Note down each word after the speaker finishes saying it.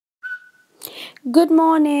Good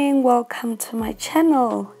morning, welcome to my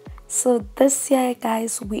channel. So this year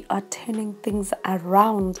guys, we are turning things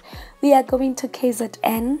around. We are going to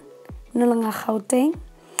KZN, Nolanga Gauteng.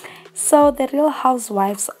 So the Real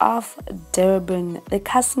Housewives of Durban, the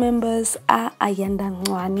cast members are Ayanna,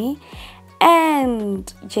 ncwane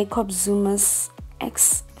and JACOB Zuma's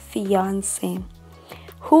ex-fiancée,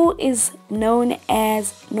 who is known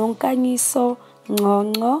as ncwane.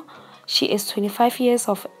 She is 25 years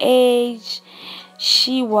of age.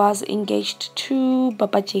 She was engaged to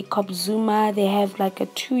Baba JACOB Zuma. They have like a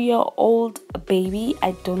 2-year-old baby.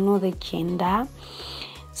 I don't know the gender.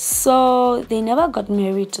 So they never got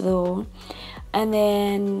married though. And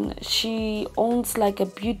then she owns like a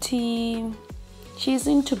beauty. She's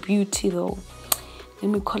into beauty though.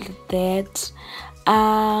 Let me call it that.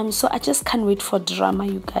 So I just can't wait for drama,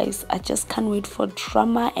 you guys. I just can't wait for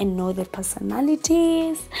drama and know the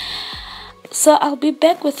personalities. So I'll be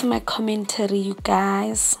back with my commentary, you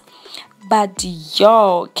guys. But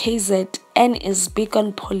yo, KZN is big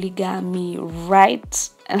on polygamy, right?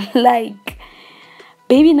 Like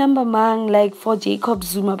baby number man, like for JACOB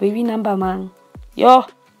Zuma, baby number man. Yo,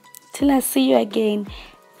 till I see you again.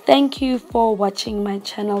 Thank you for watching my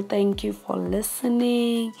channel. Thank you for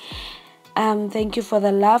listening. Thank you for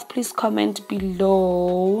the love. Please comment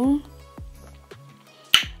below.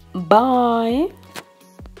 Bye.